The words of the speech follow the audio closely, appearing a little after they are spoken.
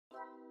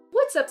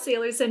What's up,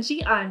 Sailor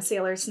Senshi? I'm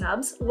Sailor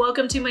Snubs.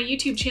 Welcome to my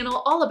YouTube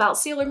channel all about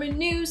Sailor Moon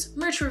news,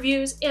 merch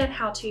reviews, and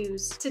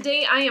how-tos.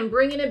 Today I am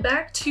bringing it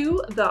back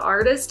to the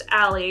Artist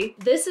Alley.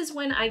 This is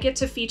when I get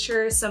to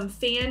feature some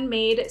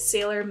fan-made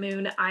Sailor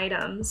Moon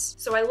items.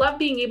 So I love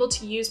being able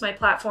to use my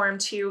platform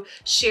to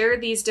share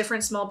these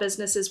different small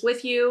businesses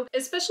with you,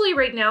 especially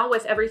right now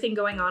with everything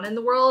going on in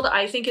the world.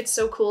 I think it's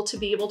so cool to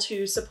be able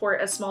to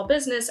support a small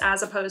business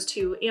as opposed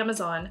to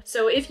Amazon.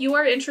 So if you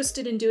are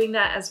interested in doing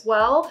that as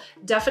well,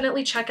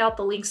 definitely check out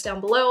the links down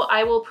below.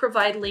 I will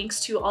provide links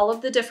to all of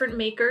the different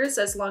makers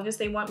as long as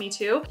they want me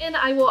to, and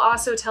I will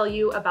also tell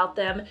you about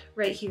them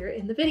right here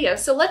in the video.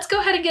 So let's go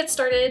ahead and get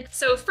started.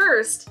 So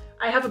first,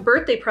 I have a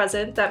birthday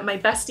present that my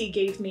bestie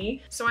gave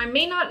me. So I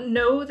may not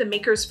know the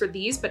makers for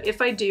these, but if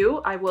I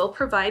do, I will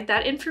provide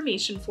that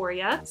information for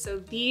you. So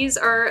these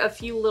are a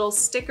few little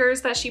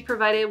stickers that she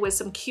provided with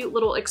some cute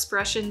little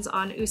expressions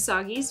on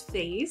Usagi's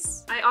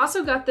face. I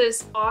also got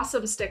this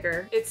awesome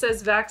sticker. It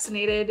says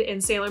vaccinated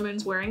and Sailor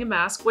Moon's wearing a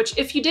mask, which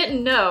if you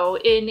didn't know,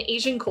 in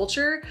Asian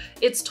culture,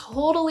 it's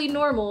totally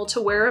normal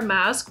to wear a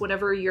mask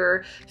whenever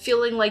you're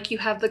feeling like you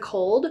have the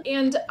cold.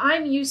 And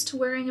I'm used to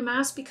wearing a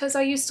mask because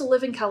I used to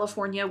live in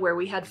California where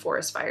we had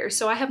forest fires,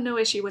 so I have no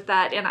issue with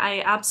that, and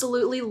I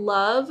absolutely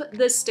love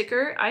this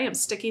sticker. I am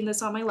sticking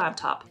this on my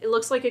laptop. It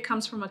looks like it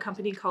comes from a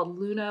company called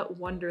Luna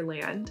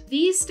Wonderland.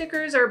 These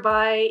stickers are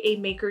by a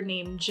maker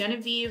named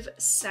Genevieve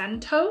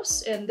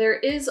Santos, and there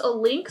is a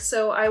link,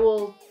 so I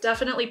will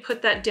definitely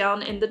put that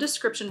down in the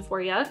description for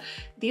you.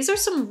 These are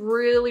some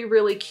really,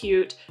 really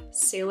cute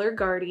Sailor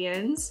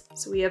Guardians.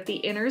 So we have the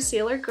inner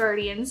Sailor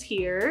Guardians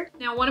here.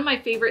 Now, one of my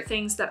favorite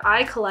things that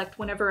I collect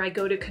whenever I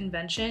go to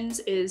conventions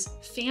is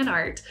fan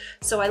art.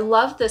 So I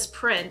love this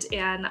print,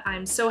 and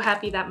I'm so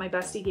happy that my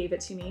bestie gave it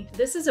to me.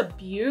 This is a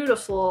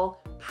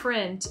beautiful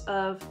print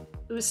of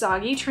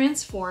Usagi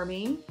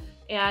transforming,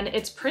 and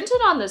it's printed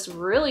on this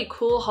really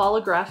cool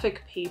holographic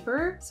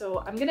paper. So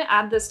I'm gonna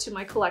add this to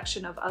my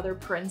collection of other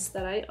prints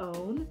that I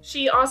own.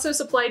 She also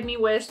supplied me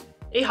with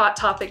a Hot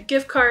Topic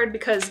gift card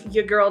because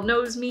your girl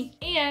knows me.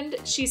 And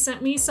she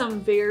sent me some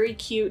very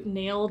cute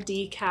nail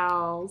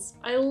decals.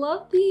 I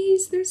love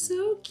these, they're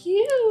so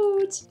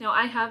cute. Now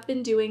I have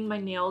been doing my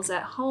nails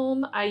at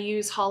home. I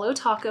use Hollow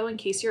Taco in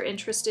case you're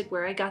interested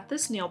where I got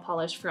this nail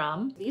polish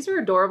from. These are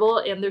adorable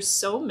and there's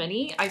so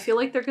many. I feel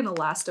like they're gonna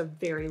last a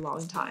very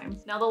long time.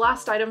 Now the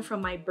last item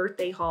from my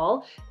birthday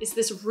haul is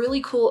this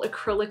really cool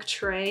acrylic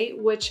tray,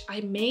 which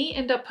I may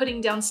end up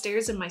putting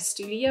downstairs in my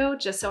studio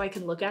just so I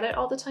can look at it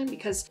all the time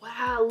because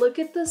wow, look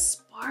at the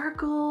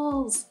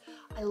sparkles.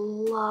 I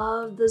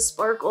love the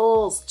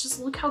sparkles. Just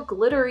look how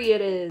glittery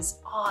it is.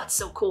 Oh, it's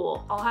so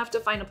cool. I'll have to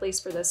find a place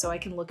for this so I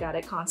can look at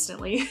it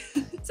constantly.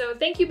 So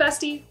thank you,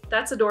 bestie.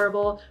 That's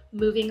adorable.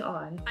 Moving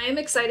on. I am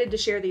excited to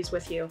share these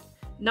with you.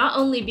 Not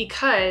only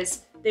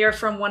because they are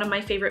from one of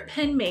my favorite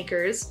pen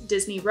makers,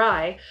 Disney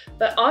Rye,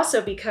 but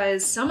also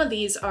because some of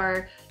these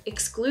are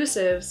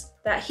exclusives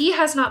that he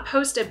has not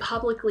posted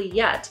publicly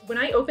yet. When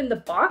I opened the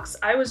box,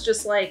 I was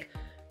just like,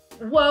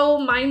 whoa,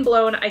 mind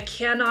blown. I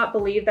cannot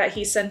believe that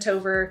he sent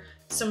over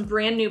some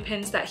brand new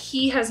pins that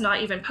he has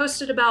not even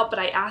posted about, but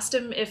I asked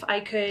him if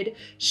I could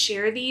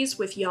share these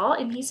with y'all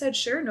and he said,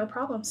 sure, no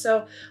problem.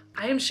 So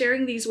I am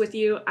sharing these with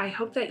you. I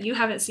hope that you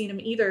haven't seen them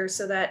either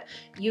so that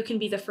you can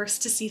be the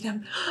first to see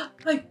them.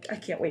 I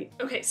can't wait.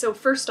 Okay, so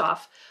first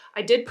off,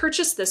 I did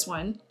purchase this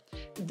one.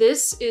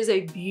 This is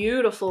a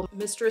beautiful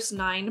Mistress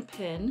 9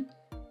 pin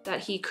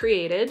that he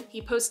created.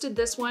 He posted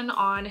this one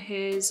on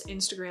his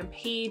Instagram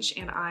page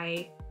and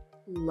I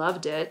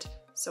loved it.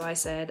 So I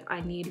said,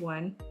 I need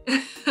one.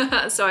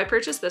 So I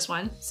purchased this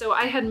one. So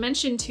I had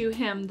mentioned to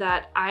him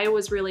that I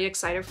was really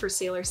excited for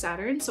Sailor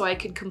Saturn so I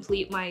could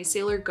complete my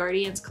Sailor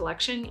Guardians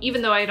collection,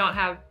 even though I don't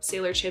have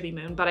Sailor Chibi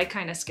Moon, but I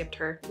kind of skipped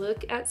her.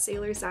 Look at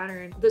Sailor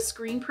Saturn. The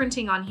screen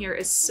printing on here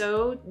is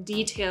so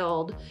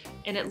detailed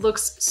and it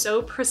looks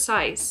so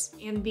precise,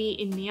 and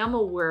the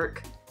enamel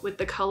work with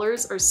the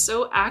colors are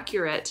so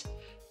accurate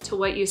to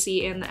what you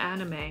see in the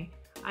anime.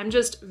 I'm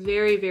just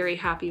very, very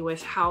happy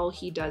with how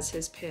he does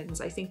his pins.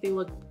 I think they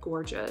look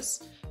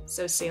gorgeous.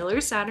 So Sailor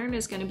Saturn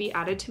is gonna be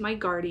added to my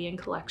Guardian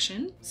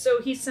collection.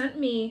 So he sent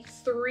me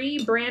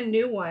 3 brand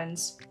new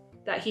ones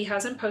that he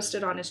hasn't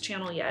posted on his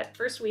channel yet.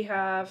 First we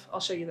have, I'll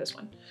show you this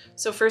one.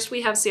 So first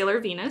we have Sailor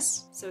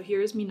Venus. So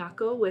here's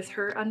Minako with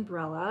her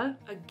umbrella.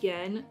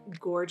 Again,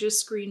 gorgeous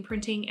screen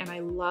printing, and I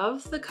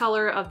love the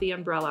color of the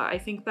umbrella. I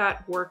think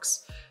that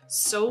works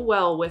so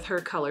well with her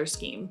color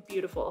scheme.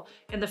 Beautiful.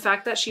 And the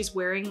fact that she's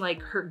wearing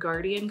like her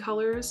Guardian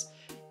colors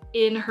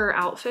in her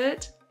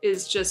outfit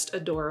is just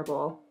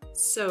adorable.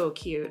 So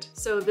cute.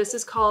 So this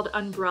is called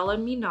Umbrella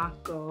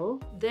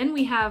Minako. Then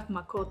we have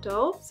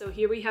Makoto. So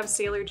here we have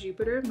Sailor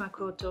Jupiter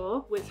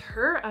Makoto with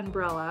her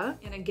umbrella,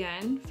 and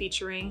again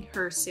featuring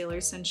her Sailor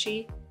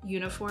Senshi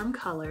uniform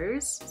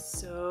colors.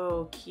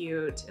 So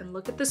cute. And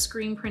look at the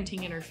screen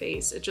printing in her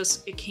face.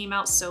 It came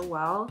out so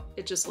well.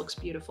 It just looks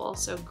beautiful.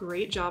 So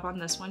great job on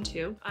this one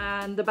too.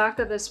 And the back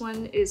of this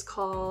one is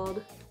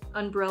called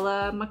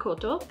Umbrella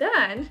Makoto.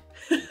 Then,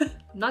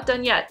 not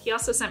done yet. He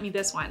also sent me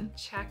this one.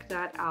 Check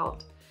that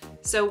out.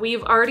 So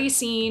we've already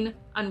seen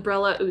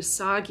Umbrella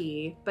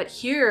Usagi, but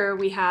here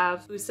we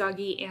have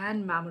Usagi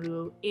and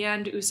Mamoru,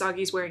 and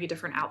Usagi's wearing a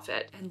different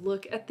outfit. And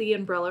look at the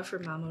umbrella for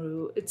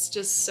Mamoru. It's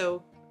just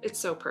so, it's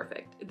so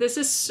perfect. This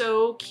is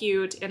so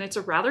cute, and it's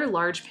a rather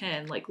large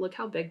pin. Like, look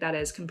how big that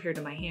is compared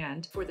to my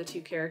hand for the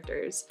two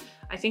characters.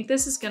 I think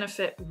this is gonna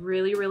fit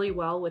really, really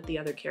well with the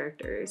other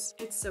characters.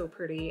 It's so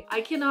pretty. I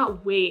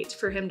cannot wait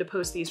for him to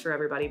post these for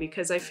everybody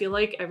because I feel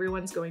like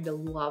everyone's going to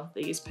love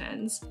these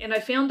pins. And I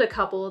found a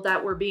couple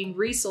that were being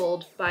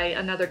resold by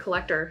another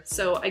collector,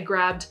 so I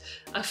grabbed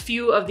a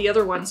few of the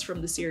other ones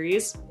from the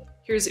series.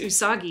 Here's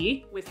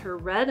Usagi with her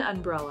red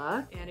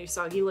umbrella, and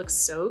Usagi looks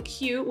so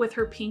cute with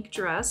her pink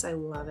dress. I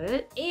love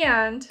it.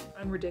 And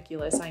I'm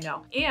ridiculous, I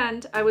know.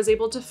 And I was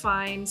able to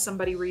find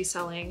somebody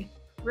reselling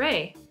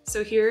Rei.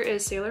 So here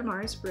is Sailor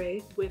Mars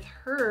Rei with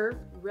her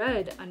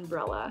red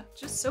umbrella.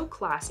 Just so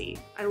classy.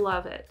 I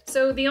love it.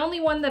 So the only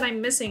one that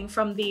I'm missing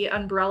from the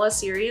umbrella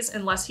series,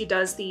 unless he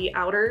does the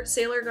outer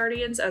Sailor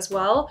Guardians as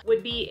well,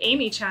 would be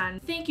Amy-chan.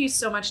 Thank you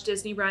so much,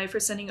 Disney Rye, for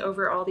sending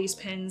over all these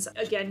pins.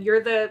 Again,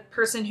 you're the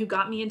person who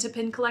got me into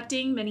pin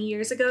collecting many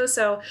years ago,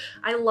 so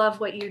I love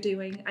what you're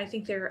doing. I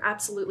think they're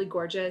absolutely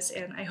gorgeous,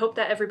 and I hope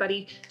that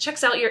everybody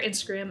checks out your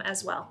Instagram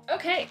as well.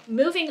 Okay,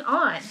 moving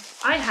on.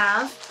 I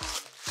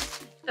have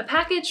a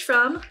package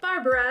from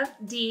Barbara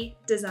D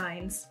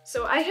Designs.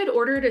 So I had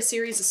ordered a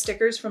series of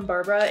stickers from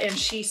Barbara, and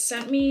she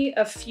sent me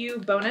a few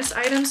bonus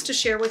items to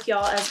share with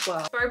y'all as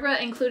well. Barbara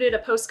included a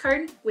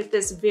postcard with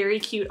this very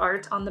cute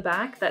art on the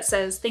back that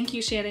says, "Thank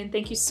you, Shannon.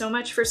 Thank you so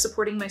much for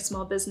supporting my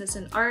small business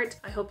in art.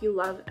 I hope you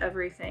love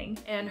everything."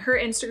 And her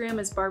Instagram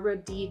is Barbara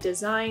D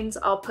Designs.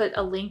 I'll put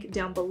a link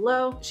down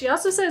below. She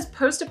also says,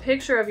 "Post a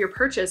picture of your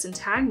purchase and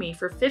tag me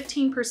for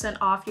 15%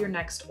 off your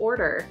next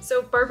order."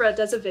 So Barbara,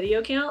 does a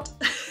video count?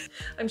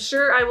 I'm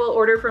sure I will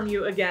order from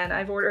you again.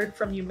 I've ordered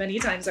from you many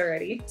times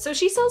already. So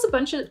she sells a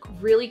bunch of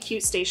really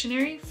cute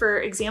stationery.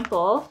 For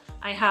example,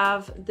 I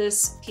have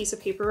this piece of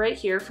paper right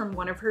here from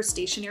one of her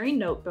stationery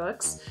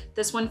notebooks.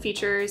 This one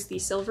features the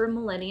Silver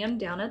Millennium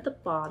down at the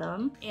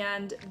bottom,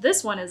 and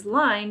this one is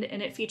lined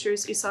and it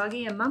features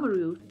Usagi and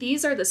Mamoru.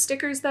 These are the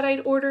stickers that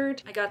I'd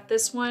ordered. I got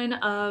this one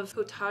of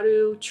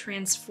Hotaru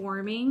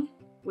transforming,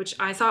 which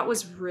I thought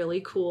was really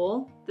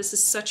cool. This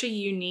is such a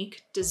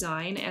unique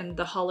design, and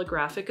the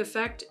holographic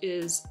effect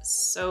is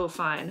so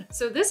fun.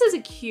 So this is a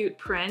cute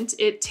print.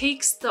 It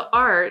takes the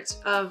art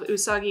of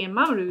Usagi and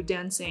Mamoru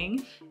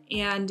dancing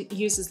and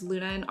uses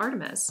Luna and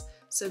Artemis.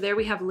 So there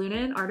we have Luna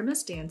and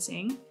Artemis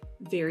dancing.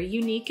 Very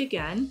unique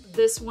again.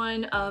 This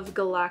one of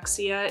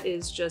Galaxia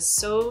is just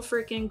so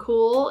freaking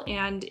cool,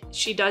 and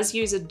she does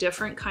use a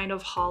different kind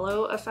of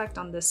hollow effect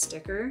on this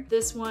sticker.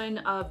 This one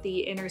of the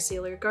Inner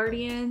Sailor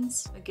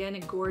Guardians, again, a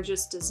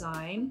gorgeous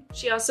design.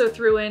 She also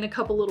threw in a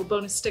couple little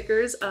bonus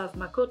stickers of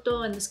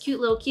Makoto and this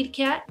cute little kitty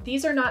cat.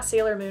 These are not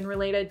Sailor Moon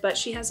related, but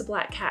she has a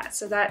black cat,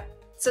 so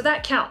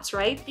that counts,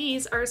 right?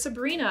 These are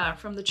Sabrina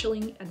from the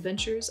Chilling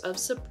Adventures of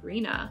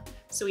Sabrina.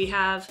 So we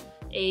have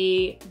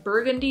a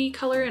burgundy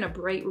color and a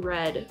bright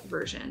red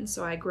version.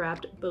 So I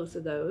grabbed both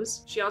of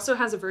those. She also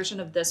has a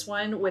version of this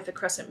one with a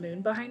crescent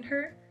moon behind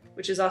her,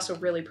 which is also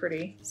really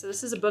pretty. So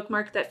this is a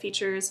bookmark that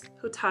features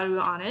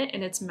Hotaru on it,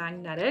 and it's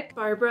magnetic.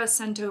 Barbara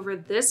sent over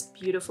this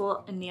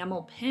beautiful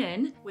enamel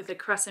pin with a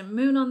crescent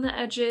moon on the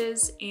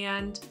edges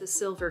and the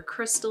silver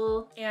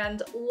crystal.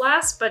 And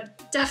last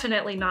but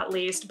definitely not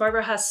least,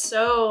 Barbara has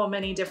so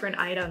many different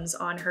items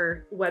on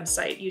her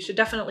website. You should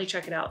definitely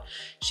check it out.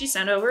 She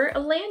sent over a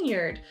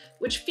lanyard,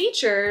 which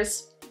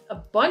features a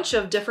bunch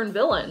of different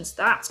villains.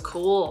 That's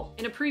cool.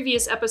 In a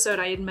previous episode,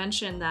 I had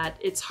mentioned that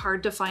it's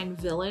hard to find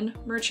villain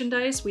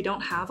merchandise. We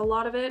don't have a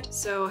lot of it,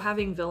 so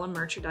having villain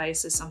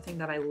merchandise is something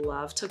that I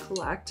love to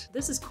collect.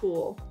 This is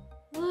cool.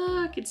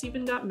 Look, it's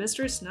even got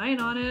Mistress 9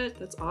 on it.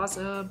 That's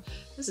awesome.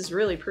 This is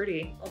really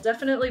pretty. I'll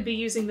definitely be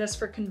using this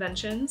for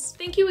conventions.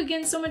 Thank you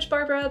again so much,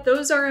 Barbara.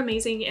 Those are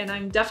amazing, and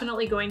I'm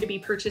definitely going to be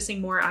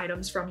purchasing more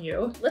items from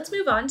you. Let's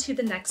move on to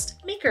the next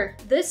maker.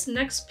 This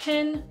next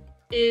pin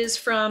is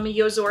from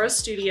Yozora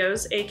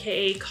Studios,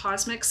 aka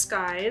Cosmic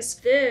Skies.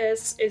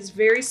 This is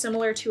very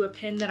similar to a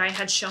pin that I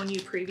had shown you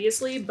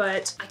previously,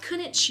 but I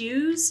couldn't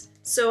choose,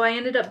 so I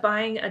ended up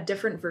buying a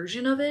different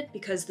version of it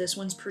because this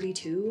one's pretty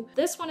too.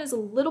 This one is a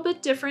little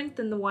bit different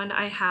than the one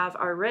I have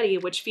already,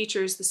 which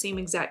features the same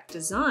exact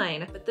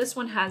design, but this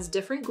one has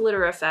different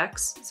glitter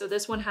effects. So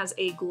this one has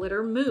a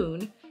glitter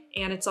moon,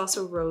 and it's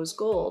also rose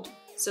gold.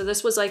 So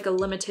this was like a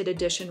limited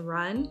edition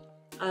run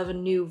of a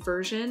new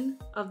version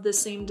of the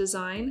same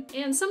design.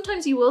 And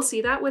sometimes you will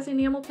see that with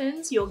enamel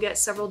pins. You'll get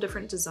several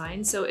different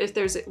designs. So if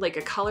there's like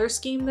a color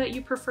scheme that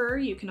you prefer,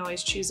 you can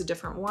always choose a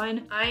different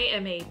one. I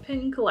am a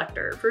pin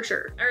collector for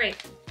sure. All right,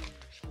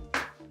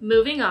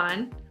 moving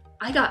on.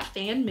 I got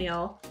fan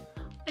mail.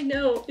 I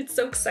know, it's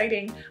so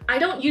exciting. I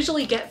don't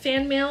usually get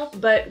fan mail,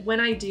 but when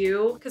I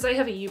do, because I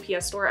have a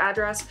UPS store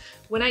address,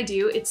 when I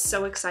do, it's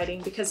so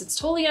exciting because it's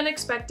totally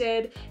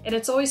unexpected, and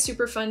it's always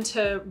super fun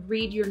to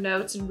read your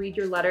notes and read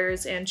your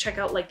letters and check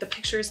out like the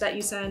pictures that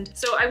you send.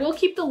 So I will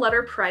keep the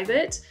letter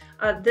private.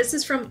 This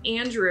is from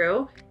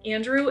Andrew.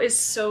 Andrew is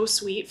so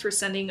sweet for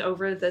sending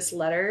over this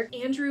letter.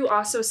 Andrew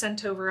also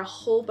sent over a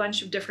whole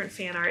bunch of different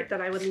fan art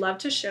that I would love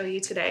to show you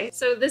today.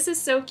 So this is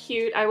so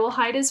cute. I will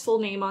hide his full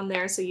name on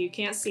there so you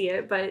can't see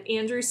it, but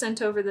Andrew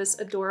sent over this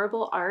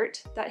adorable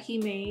art that he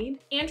made.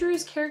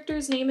 Andrew's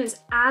character's name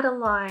is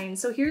Adeline.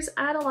 So here's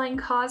Adeline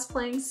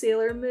cosplaying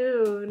Sailor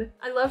Moon.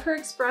 I love her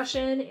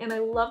expression and I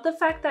love the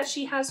fact that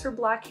she has her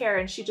black hair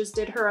and she just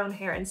did her own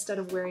hair instead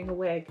of wearing a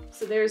wig.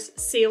 So there's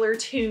Sailor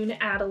Toon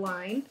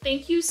Adeline.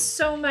 Thank you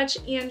so much,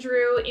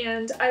 Andrew,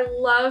 and I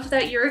love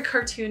that you're a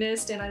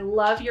cartoonist and I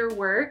love your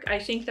work. I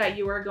think that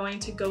you are going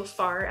to go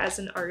far as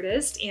an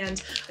artist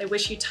and I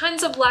wish you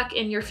tons of luck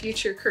in your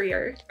future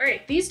career. All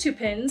right, these two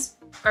pins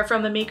are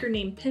from a maker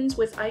named Pins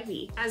with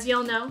Ivy. As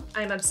y'all know,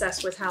 I'm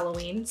obsessed with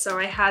Halloween, so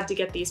I had to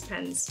get these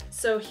pins.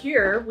 So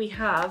here we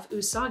have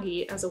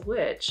Usagi as a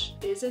witch.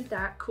 Isn't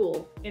that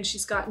cool? And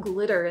she's got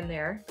glitter in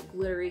there. The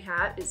glittery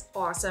hat is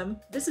awesome.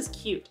 This is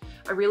cute.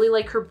 I really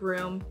like her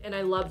broom, and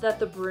I love that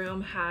the broom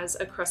has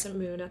a crescent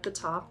moon at the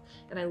top,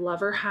 and I love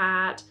her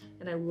hat,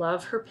 and I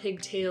love her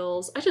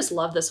pigtails. I just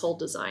love this whole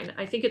design.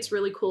 I think it's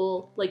really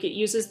cool. Like, it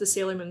uses the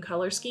Sailor Moon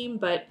color scheme,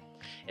 but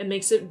it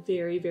makes it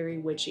very, very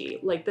witchy.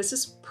 Like, this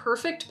is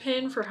perfect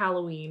pin for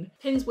Halloween.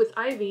 Pins with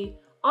Ivy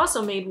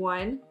also made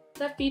one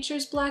that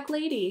features Black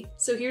Lady.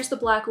 So here's the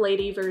Black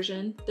Lady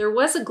version. There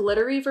was a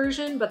glittery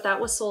version, but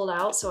that was sold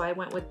out, so I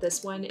went with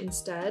this one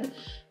instead.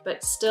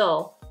 But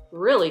still,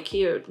 really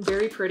cute,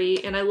 very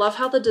pretty, and I love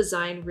how the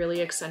design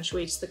really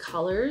accentuates the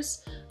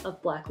colors of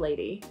Black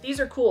Lady. These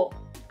are cool.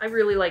 I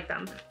really like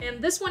them.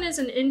 And this one is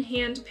an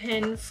in-hand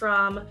pin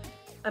from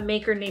a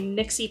maker named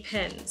Nixie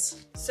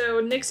Pins.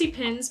 So Nixie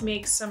Pins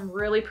makes some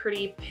really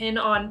pretty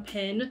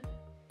pin-on-pin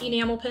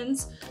enamel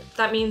pins.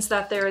 That means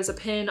that there is a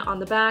pin on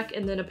the back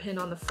and then a pin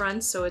on the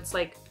front, so it's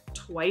like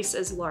twice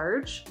as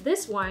large.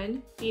 This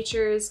one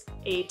features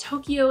a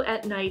Tokyo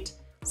at night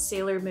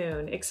Sailor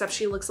Moon, except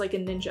she looks like a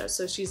ninja,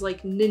 so she's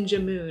like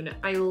Ninja Moon.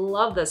 I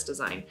love this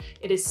design.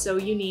 It is so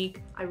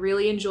unique. I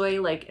really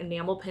enjoy like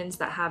enamel pins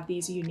that have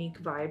these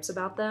unique vibes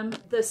about them.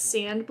 The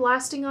sand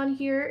blasting on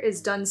here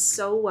is done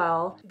so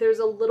well. There's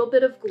a little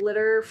bit of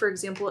glitter, for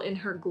example, in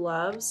her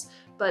gloves,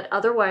 but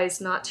otherwise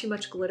not too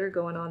much glitter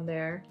going on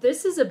there.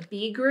 This is a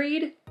B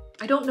grade.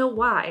 I don't know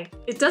why.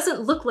 It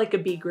doesn't look like a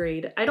B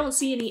grade. I don't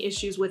see any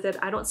issues with it.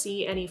 I don't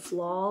see any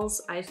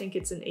flaws. I think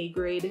it's an A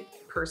grade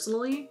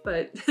personally,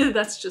 but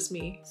that's just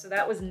me. So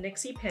that was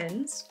Nixie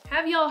Pins.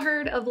 Have y'all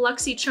heard of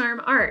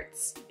Luxycharm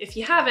Arts? If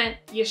you haven't,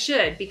 you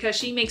should, because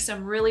she makes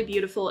some really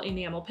beautiful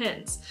enamel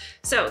pins.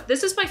 So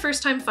this is my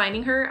first time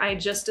finding her. I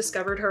just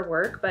discovered her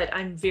work, but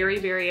I'm very,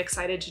 very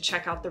excited to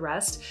check out the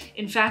rest.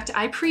 In fact,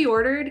 I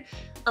pre-ordered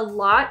a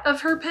lot of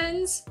her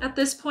pins at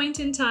this point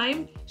in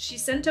time. She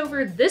sent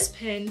over this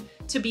pin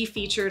to be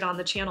featured on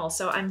the channel,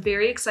 so I'm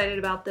very excited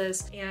about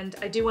this, and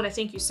I do want to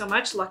thank you so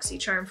much,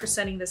 Luxycharm, for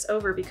sending this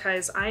over,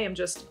 because I am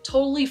just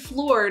totally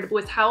floored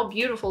with how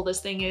beautiful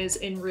this thing is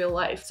in real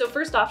life. So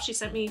first off, she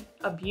sent me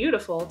a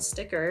beautiful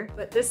sticker,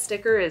 but this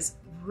sticker is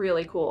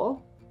really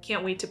cool.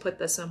 Can't wait to put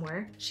this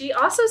somewhere. She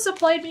also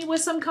supplied me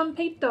with some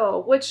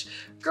compito, which,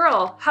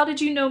 girl, how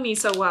did you know me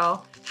so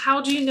well?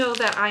 How do you know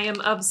that I am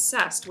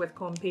obsessed with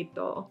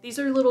compito? These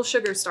are little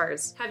sugar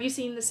stars. Have you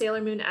seen the Sailor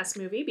Moon S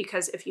movie?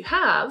 Because if you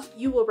have,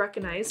 you will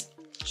recognize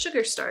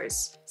sugar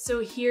stars. So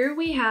here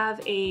we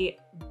have a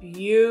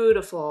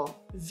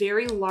beautiful,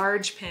 very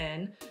large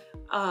pin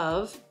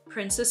of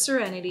Princess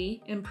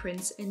Serenity and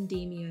Prince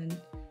Endymion.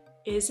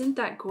 Isn't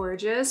that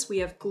gorgeous? We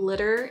have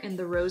glitter and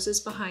the roses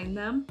behind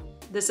them.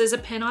 This is a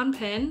pin on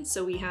pin,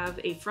 so we have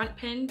a front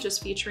pin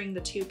just featuring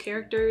the two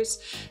characters.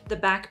 The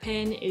back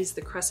pin is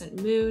the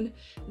crescent moon.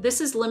 This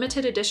is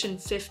limited edition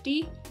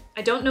 50.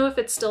 I don't know if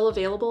it's still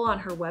available on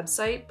her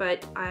website,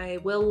 but I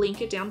will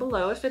link it down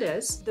below if it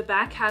is. The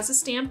back has a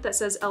stamp that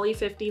says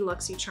LE50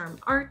 Luxycharm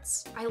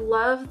Arts. I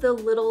love the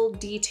little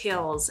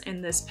details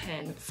in this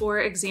pin. For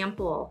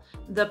example,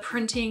 the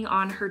printing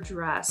on her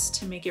dress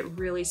to make it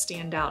really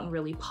stand out and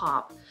really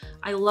pop.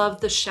 I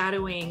love the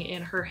shadowing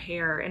in her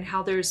hair and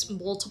how there's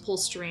multiple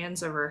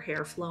strands of her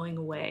hair flowing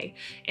away,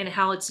 and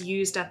how it's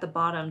used at the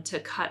bottom to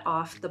cut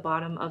off the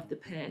bottom of the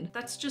pin.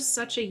 That's just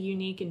such a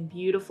unique and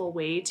beautiful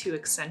way to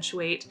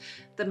accentuate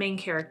the main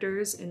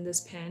characters in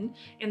this pin.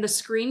 And the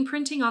screen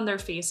printing on their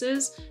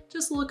faces,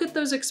 just look at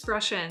those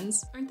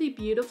expressions. Aren't they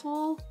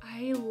beautiful?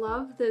 I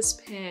love this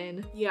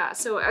pin. Yeah,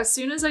 so as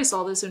soon as I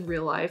saw this in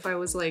real life, I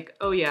was like,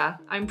 oh yeah,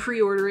 I'm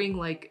pre-ordering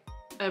like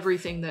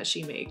everything that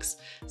she makes.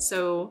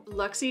 So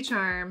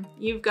Luxycharm,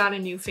 you've got a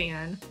new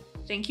fan.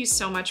 Thank you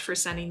so much for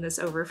sending this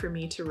over for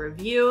me to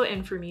review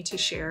and for me to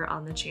share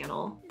on the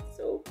channel. It's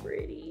so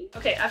pretty.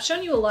 Okay, I've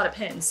shown you a lot of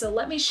pins, so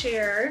let me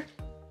share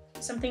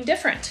something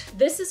different.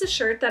 This is a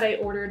shirt that I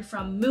ordered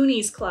from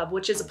Mooney's Club,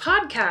 which is a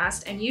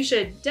podcast, and you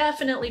should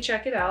definitely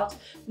check it out.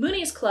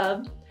 Mooney's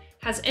Club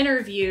has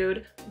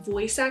interviewed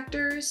voice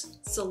actors,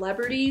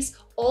 celebrities,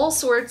 all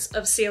sorts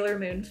of Sailor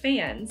Moon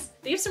fans.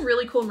 They have some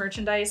really cool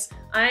merchandise.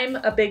 I'm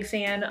a big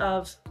fan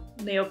of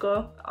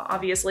Naoko,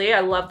 obviously.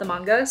 I love the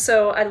manga,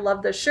 so I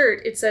love the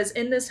shirt. It says,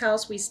 "In this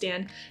house we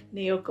stand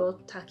Naoko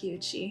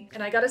Takeuchi."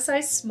 And I got a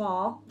size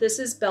small. This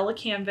is Bella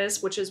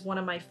Canvas, which is one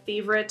of my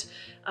favorite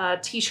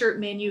t-shirt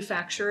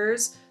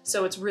manufacturers.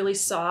 So it's really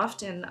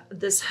soft, and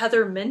this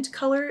heather mint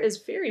color is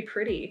very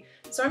pretty.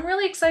 So I'm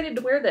really excited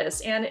to wear this,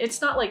 and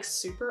it's not like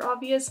super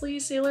obviously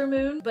Sailor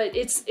Moon, but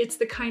it's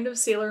the kind of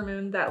Sailor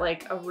Moon that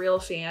like a real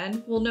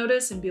fan will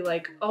notice and be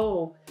like,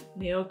 "Oh,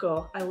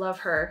 Naoko, I love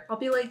her." I'll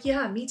be like,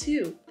 "Yeah, me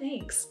too,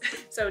 thanks."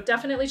 So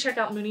definitely check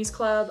out Moonies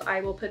Club.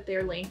 I will put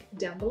their link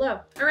down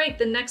below. All right,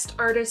 the next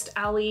Artist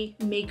Alley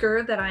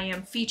maker that I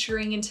am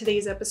featuring in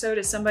today's episode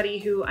is somebody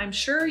who I'm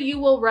sure you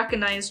will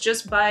recognize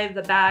just by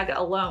the bag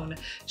alone.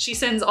 She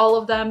sends all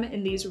of them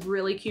in these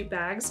really cute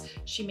bags.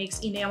 She makes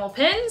enamel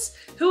pins.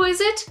 Who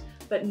is it?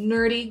 But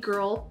Nerdy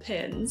Girl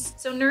Pins.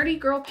 So Nerdy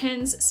Girl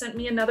Pins sent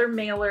me another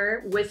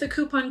mailer with a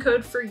coupon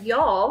code for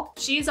y'all.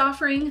 She's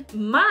offering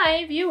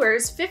my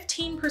viewers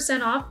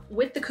 15% off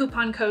with the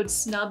coupon code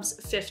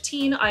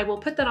SNUBS15. I will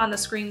put that on the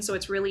screen so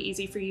it's really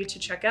easy for you to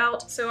check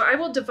out. So I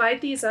will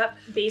divide these up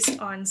based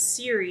on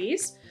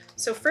series.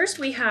 So first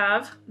we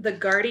have the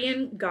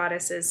Guardian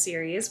Goddesses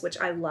series, which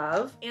I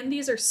love. And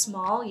these are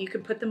small. You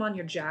could put them on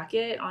your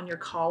jacket, on your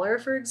collar,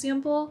 for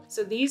example.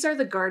 So these are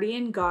the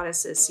Guardian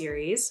Goddesses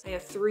series. I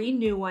have 3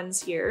 new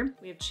ones here.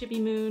 We have Chibi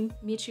Moon,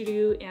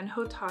 Michiru, and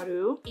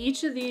Hotaru.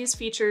 Each of these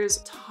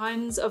features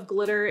tons of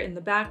glitter in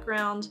the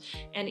background,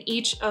 and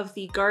each of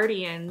the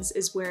Guardians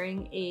is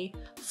wearing a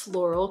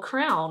floral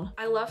crown.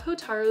 I love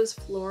Hotaru's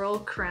floral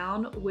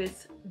crown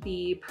with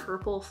the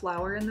purple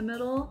flower in the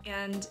middle,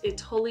 and it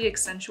totally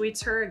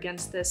accentuates her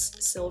against this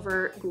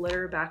silver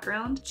glitter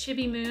background.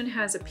 Chibi Moon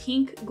has a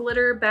pink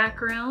glitter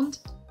background,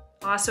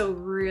 also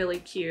really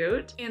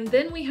cute. And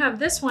then we have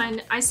this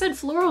one. I said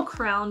floral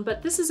crown,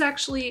 but this is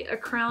actually a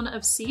crown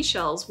of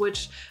seashells,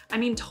 which I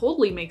mean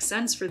totally makes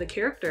sense for the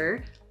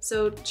character.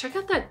 So check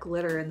out that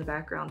glitter in the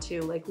background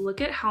too. Like,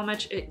 look at how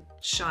much it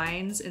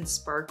shines and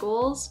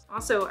sparkles.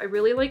 Also, I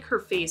really like her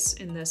face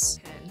in this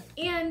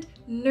pin. And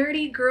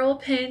Nerdy Girl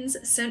Pins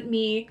sent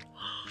me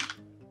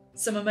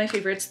some of my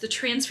favorites, the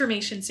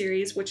Transformation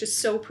series, which is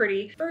so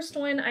pretty. First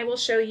one I will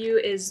show you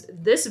is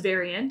this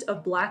variant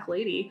of Black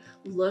Lady.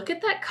 Look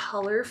at that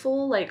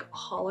colorful, like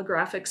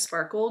holographic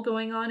sparkle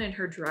going on in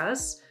her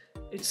dress.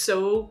 It's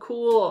so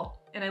cool.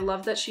 And I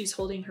love that she's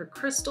holding her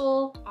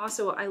crystal.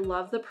 Also, I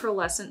love the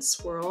pearlescent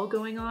swirl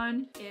going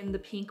on in the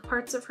pink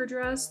parts of her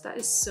dress. That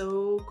is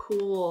so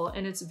cool,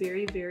 and it's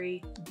very,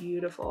 very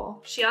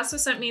beautiful. She also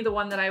sent me the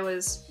one that I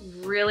was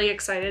really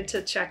excited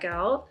to check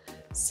out,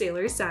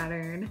 Sailor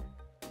Saturn.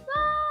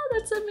 Ah,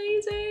 that's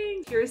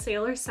amazing. Here's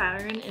Sailor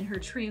Saturn in her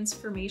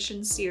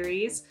Transformation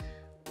series.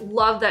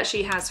 Love that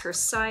she has her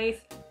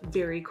scythe.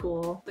 Very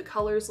cool. The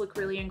colors look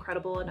really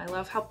incredible, and I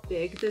love how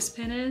big this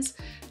pin is.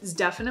 It's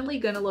definitely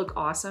gonna look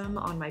awesome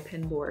on my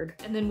pin board.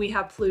 And then we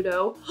have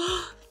Pluto.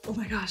 Oh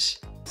my gosh.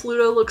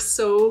 Pluto looks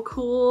so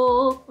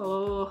cool.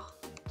 Oh,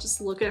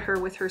 just look at her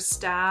with her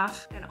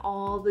staff and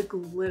all the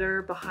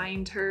glitter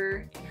behind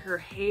her and her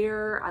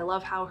hair. I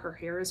love how her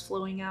hair is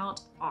flowing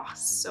out. Oh,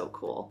 so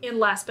cool. And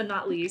last but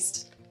not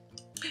least,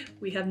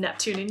 we have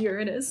Neptune and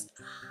Uranus.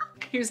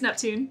 Here's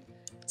Neptune.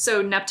 So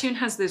Neptune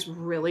has this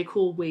really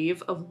cool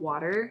wave of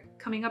water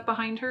coming up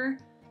behind her,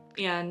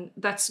 and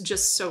that's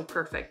just so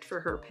perfect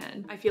for her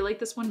pin. I feel like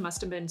this one must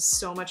have been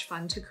so much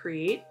fun to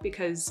create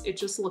because it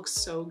just looks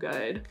so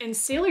good. And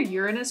Sailor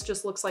Uranus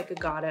just looks like a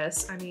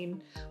goddess. I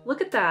mean,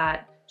 look at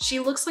that. She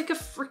looks like a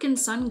freaking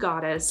sun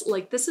goddess.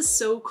 Like, this is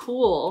so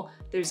cool.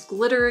 There's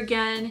glitter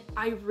again.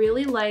 I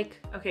really like,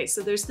 okay,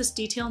 so there's this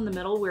detail in the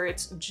middle where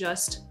it's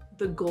just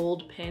the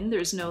gold pin.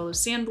 There's no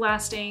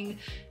sandblasting.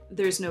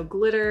 There's no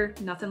glitter,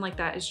 nothing like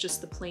that. It's just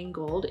the plain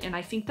gold. And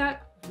I think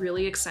that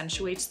really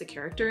accentuates the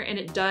character, and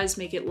it does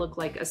make it look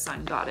like a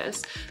sun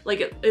goddess.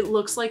 Like it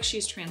looks like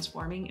she's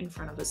transforming in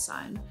front of a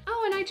sun.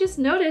 Oh, and I just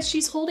noticed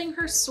she's holding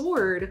her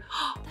sword.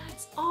 Oh,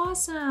 that's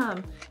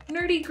awesome.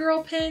 Nerdy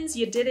Girl Pins,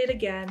 you did it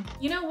again.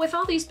 You know, with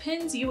all these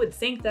pins, you would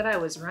think that I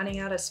was running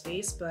out of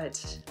space,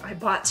 but I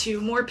bought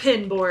 2 more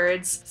pin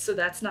boards, so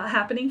that's not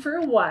happening for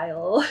a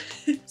while.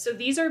 So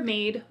these are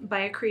made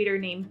by a creator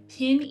named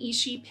Pin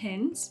Ishii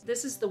Pins.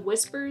 This is the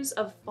Whispers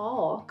of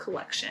Fall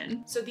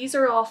collection. So these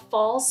are all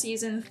fall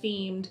season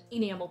themed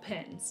enamel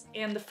pins.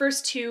 And the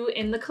first 2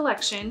 in the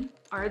collection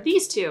are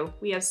these 2.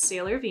 We have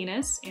Sailor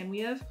Venus and we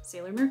have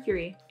Sailor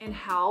Mercury. And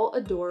how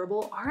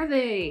adorable are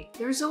they?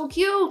 They're so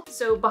cute.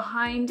 So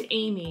behind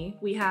Amy,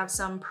 we have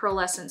some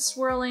pearlescent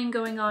swirling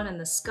going on in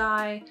the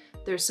sky.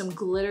 There's some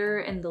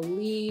glitter in the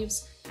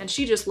leaves, and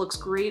she just looks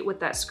great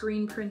with that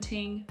screen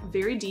printing.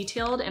 Very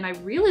detailed, and I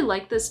really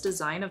like this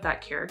design of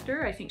that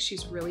character. I think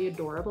she's really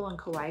adorable and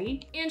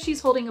kawaii. And she's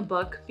holding a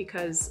book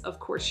because of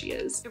course she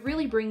is. It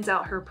really brings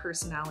out her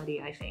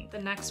personality, I think. The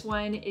next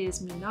one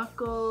is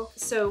Minako.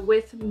 So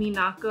with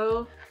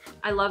Minako,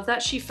 I love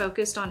that she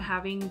focused on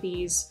having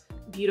these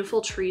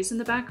beautiful trees in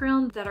the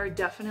background that are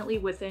definitely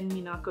within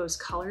Minako's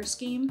color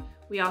scheme,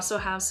 We also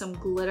have some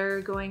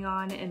glitter going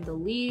on in the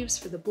leaves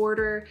for the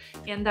border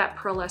and that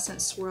pearlescent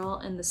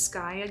swirl in the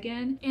sky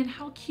again. And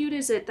how cute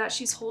is it that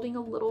she's holding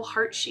a little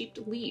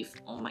heart-shaped leaf?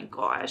 Oh my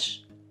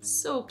gosh.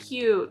 So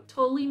cute.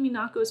 Totally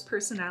Minako's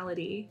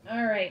personality.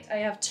 All right, I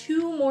have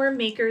 2 more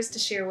makers to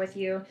share with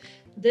you.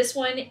 This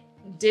one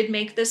did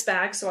make this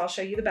bag, so I'll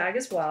show you the bag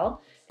as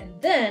well. And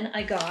then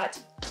I got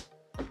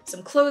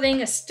some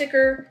clothing, a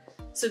sticker.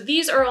 So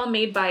these are all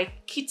made by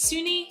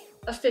Kitsune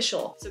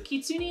Official. So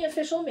Kitsune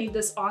Official made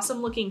this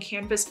awesome looking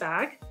canvas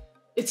bag.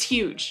 It's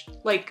huge,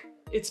 like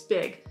it's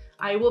big.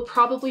 I will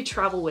probably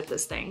travel with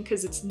this thing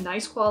because it's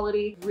nice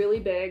quality, really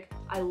big.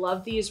 I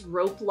love these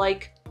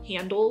rope-like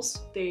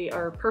handles. They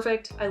are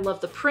perfect. I love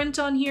the print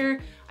on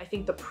here. I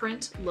think the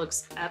print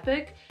looks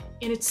epic.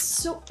 And it's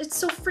so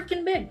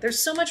freaking big. There's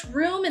so much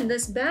room in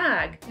this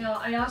bag.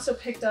 Now, I also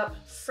picked up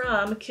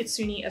from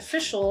Kitsune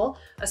Official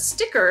a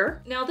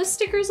sticker. Now, this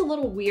sticker is a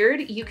little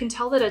weird. You can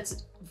tell that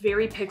it's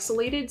very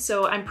pixelated,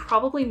 so I'm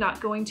probably not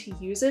going to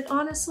use it,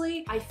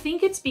 honestly. I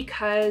think it's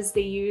because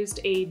they used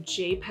a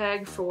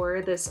JPEG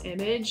for this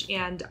image,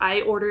 and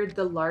I ordered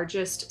the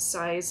largest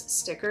size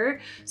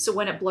sticker. So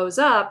when it blows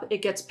up,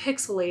 it gets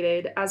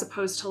pixelated as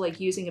opposed to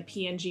like using a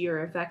PNG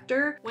or a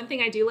vector. One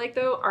thing I do like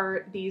though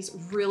are these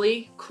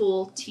really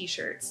cool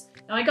t-shirts.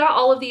 Now I got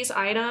all of these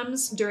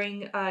items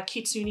during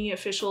Kitsune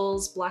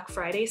Official's Black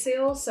Friday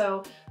sale,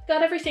 so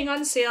got everything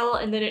on sale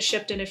and then it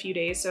shipped in a few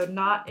days, so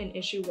not an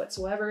issue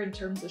whatsoever in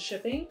terms of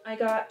shipping. I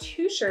got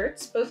 2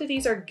 shirts. Both of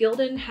these are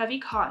Gildan Heavy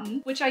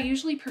Cotton, which I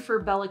usually prefer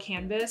Bella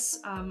Canvas.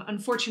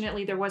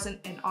 Unfortunately, there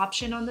wasn't an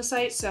option on the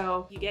site,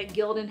 so you get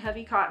Gildan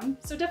Heavy Cotton.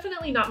 So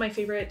definitely not my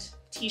favorite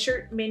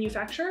t-shirt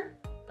manufacturer.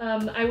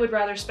 I would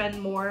rather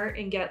spend more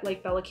and get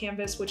like Bella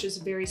Canvas, which is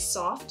very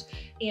soft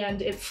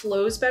and it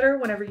flows better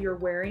whenever you're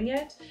wearing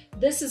it.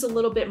 This is a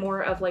little bit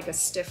more of like a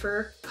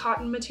stiffer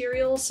cotton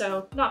material,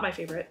 so not my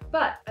favorite,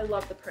 but I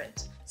love the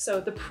print.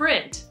 So the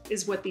print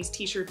is what these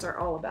t-shirts are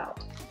all about.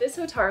 This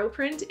Hotaru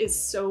print is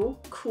so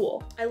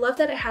cool. I love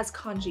that it has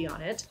kanji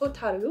on it.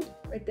 Hotaru,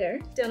 right there.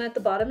 Down at the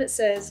bottom it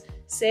says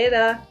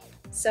Seira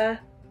Sa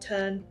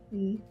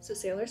so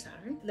Sailor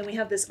Saturn. And then we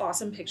have this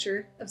awesome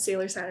picture of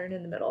Sailor Saturn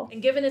in the middle.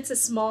 And given it's a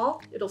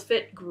small, it'll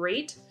fit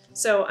great.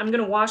 So I'm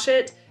gonna wash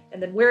it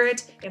and then wear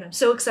it. And I'm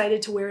so excited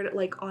to wear it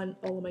like on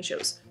all of my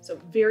shows. So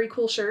very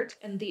cool shirt.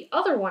 And the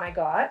other one I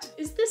got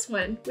is this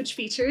one, which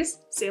features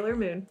Sailor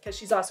Moon, because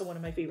she's also one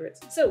of my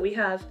favorites. So we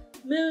have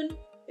Moon,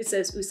 it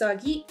says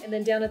Usagi, and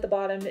then down at the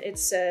bottom it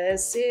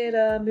says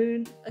Sailor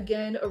Moon.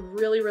 Again, a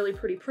really, really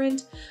pretty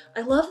print.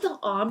 I love the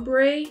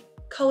ombre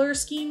color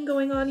scheme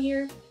going on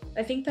here.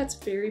 I think that's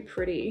very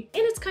pretty.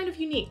 And it's kind of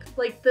unique.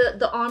 Like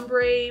the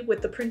ombre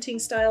with the printing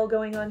style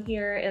going on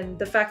here and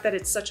the fact that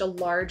it's such a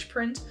large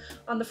print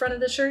on the front of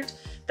the shirt,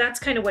 that's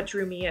kind of what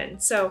drew me in.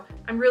 So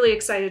I'm really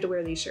excited to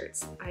wear these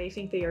shirts. I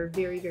think they are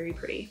very, very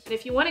pretty. And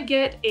if you want to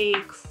get a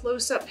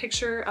close-up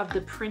picture of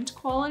the print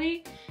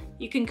quality,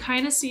 you can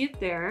kind of see it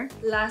there.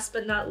 Last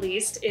but not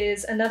least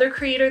is another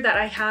creator that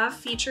I have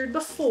featured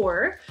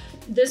before.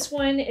 This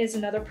one is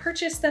another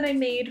purchase that I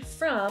made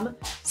from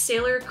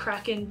Sailor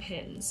Kraken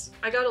Pins.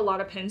 I got a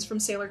lot of pins from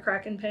Sailor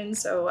Kraken Pins,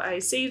 so I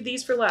saved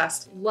these for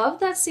last. Love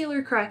that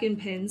Sailor Kraken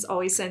Pins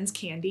always sends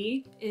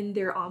candy in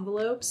their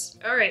envelopes.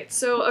 All right,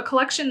 so a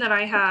collection that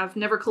I have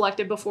never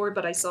collected before,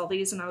 but I saw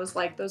these and I was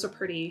like, those are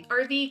pretty,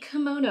 are the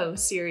kimono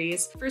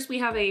series. First, we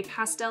have a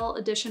pastel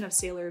edition of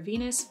Sailor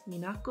Venus,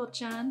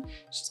 Minako-chan.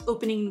 She's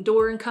opening the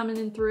door and coming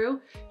in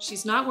through.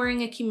 She's not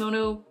wearing a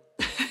kimono.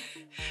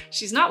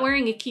 She's not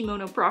wearing a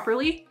kimono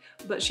properly,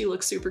 but she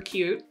looks super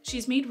cute.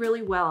 She's made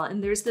really well,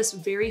 and there's this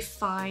very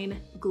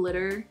fine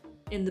glitter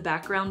in the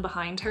background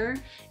behind her,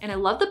 and I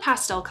love the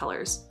pastel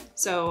colors.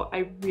 So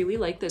I really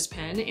like this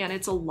pin, and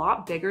it's a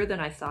lot bigger than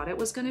I thought it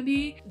was gonna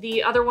be.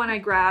 The other one I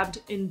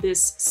grabbed in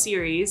this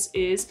series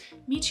is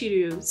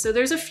Michiru. So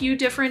there's a few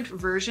different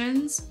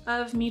versions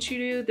of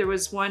Michiru. There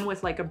was one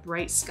with like a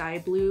bright sky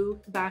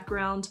blue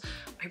background.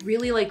 I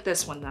really like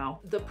this one though.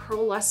 The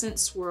pearlescent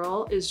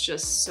swirl is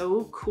just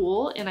so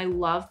cool, and I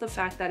love the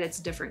fact that it's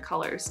different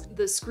colors.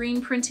 The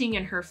screen printing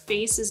in her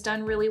face is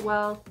done really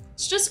well.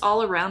 It's just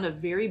all around a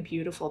very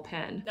beautiful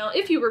pin. Now,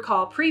 if you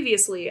recall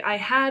previously, I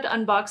had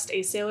unboxed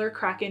a Sailor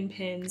Kraken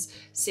Pins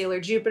Sailor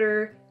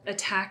Jupiter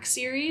Attack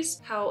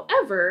series.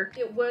 However,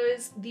 it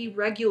was the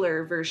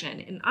regular version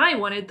and I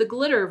wanted the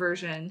glitter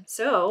version.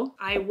 So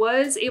I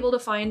was able to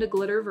find a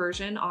glitter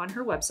version on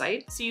her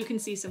website. So you can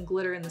see some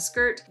glitter in the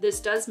skirt. This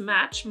does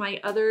match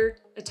my other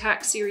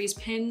Attack series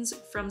pins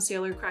from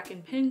Sailor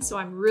Kraken Pins, so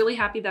I'm really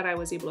happy that I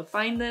was able to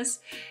find this.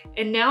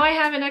 And now I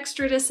have an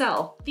extra to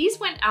sell. These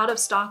went out of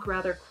stock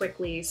rather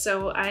quickly,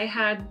 so I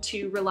had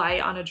to rely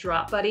on a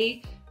drop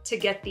buddy to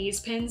get these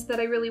pins that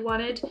I really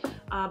wanted.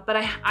 But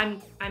I'm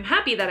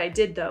happy that I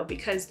did though,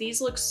 because these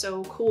look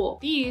so cool.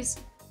 These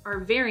are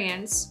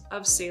variants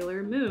of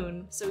Sailor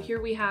Moon. So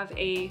here we have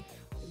a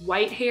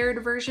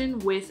white-haired version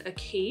with a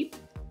cape,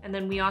 and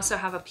then we also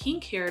have a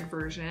pink-haired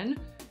version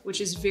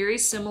which is very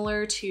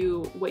similar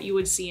to what you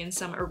would see in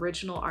some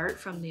original art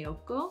from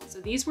Naoko. So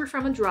these were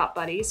from a drop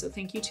buddy, so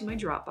thank you to my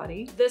drop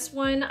buddy. This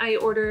one I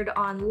ordered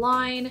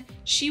online.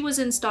 She was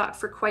in stock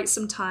for quite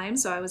some time,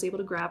 so I was able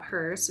to grab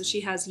her. So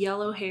she has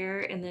yellow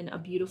hair and then a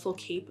beautiful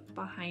cape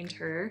behind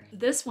her.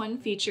 This one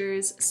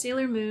features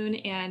Sailor Moon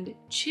and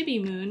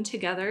Chibi Moon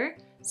together.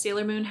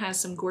 Sailor Moon has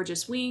some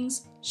gorgeous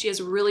wings. She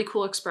has a really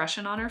cool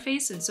expression on her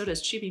face, and so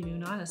does Chibi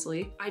Moon,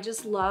 honestly. I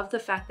just love the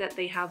fact that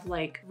they have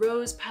like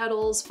rose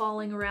petals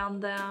falling around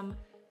them.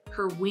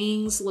 Her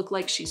wings look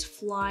like she's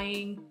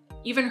flying.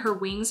 Even her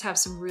wings have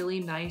some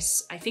really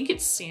nice, I think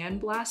it's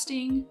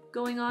sandblasting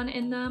going on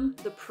in them.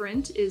 The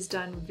print is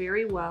done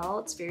very well.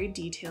 It's very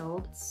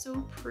detailed. It's so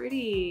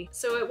pretty.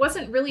 So it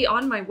wasn't really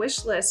on my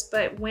wish list,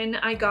 but when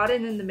I got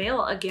it in the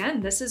mail,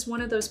 again, this is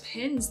one of those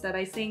pins that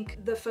I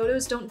think the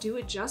photos don't do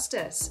it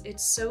justice.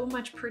 It's so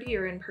much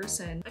prettier in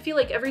person. I feel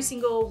like every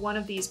single one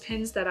of these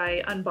pins that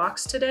I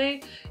unboxed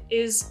today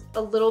is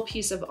a little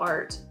piece of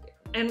art.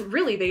 And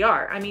really they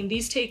are. I mean,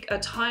 these take a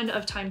ton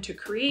of time to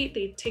create.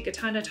 They take a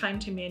ton of time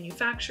to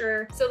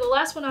manufacture. So the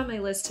last one on my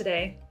list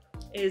today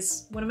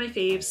is one of my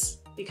faves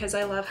because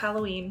I love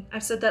Halloween.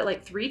 I've said that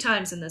like 3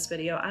 times in this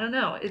video. I don't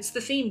know, it's the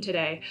theme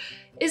today.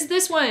 Is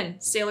this one.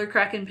 Sailor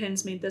Kraken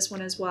Pins made this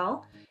one as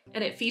well.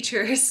 And it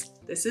features,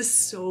 this is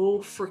so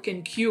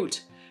freaking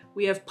cute.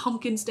 We have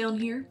pumpkins down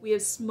here. We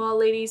have Small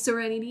Lady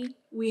Serenity.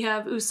 We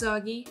have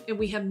Usagi and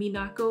we have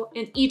Minako.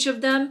 And each of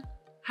them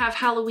have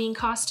Halloween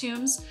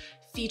costumes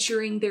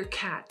featuring their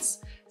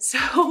cats.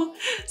 So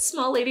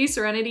Small Lady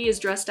Serenity is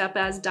dressed up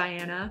as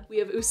Diana. We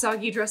have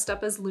Usagi dressed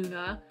up as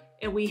Luna.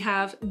 And we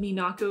have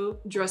Minako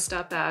dressed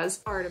up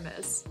as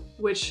Artemis,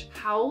 which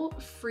how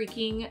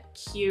freaking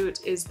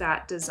cute is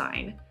that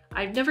design?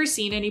 I've never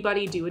seen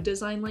anybody do a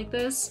design like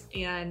this,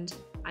 and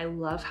I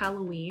love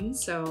Halloween,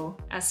 so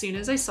as soon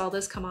as I saw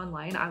this come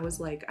online, I was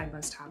like, I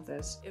must have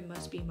this. It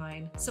must be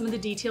mine. Some of the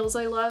details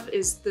I love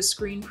is the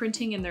screen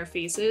printing in their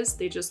faces.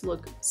 They just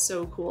look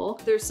so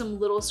cool. There's some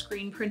little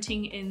screen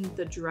printing in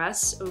the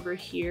dress over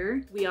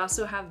here. We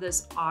also have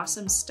this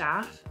awesome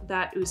staff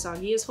that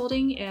Usagi is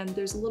holding, and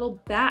there's a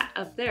little bat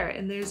up there,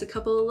 and there's a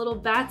couple of little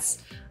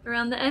bats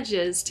around the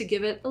edges to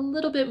give it a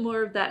little bit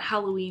more of that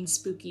Halloween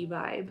spooky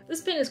vibe.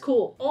 This pin is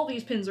cool. All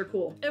these pins are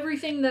cool.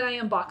 Everything that I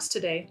unboxed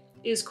today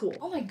is cool.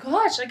 Oh my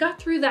gosh, I got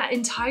through that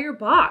entire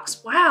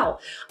box. Wow.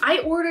 I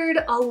ordered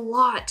a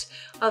lot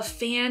of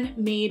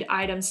fan-made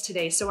items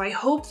today, so I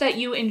hope that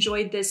you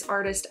enjoyed this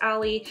Artist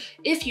Alley.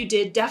 If you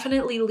did,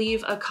 definitely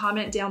leave a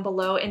comment down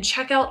below and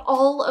check out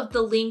all of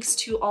the links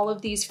to all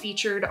of these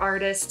featured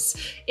artists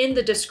in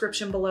the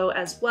description below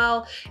as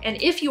well.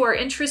 And if you are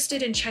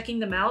interested in checking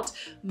them out,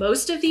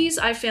 most of these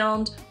I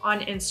found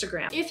on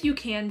Instagram. If you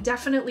can,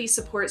 definitely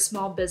support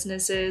small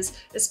businesses,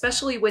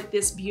 especially with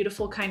this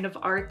beautiful kind of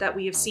art that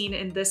we have seen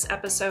in this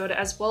episode,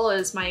 as well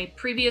as my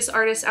previous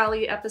Artist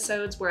Alley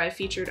episodes where I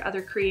featured other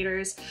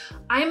creators.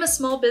 I am a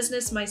small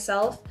business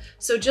myself,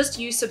 so just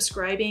you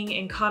subscribing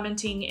and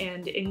commenting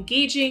and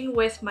engaging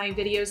with my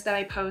videos that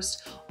I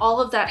post,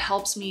 all of that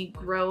helps me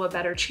grow a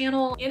better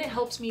channel, and it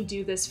helps me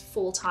do this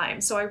full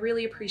time. So I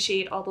really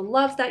appreciate all the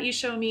love that you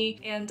show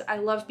me, and I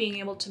love being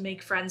able to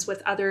make friends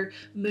with other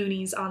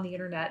Moonies on the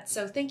internet.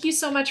 So thank you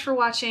so much for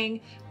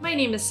watching. My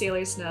name is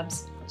Sailor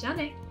Snubs.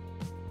 Jane.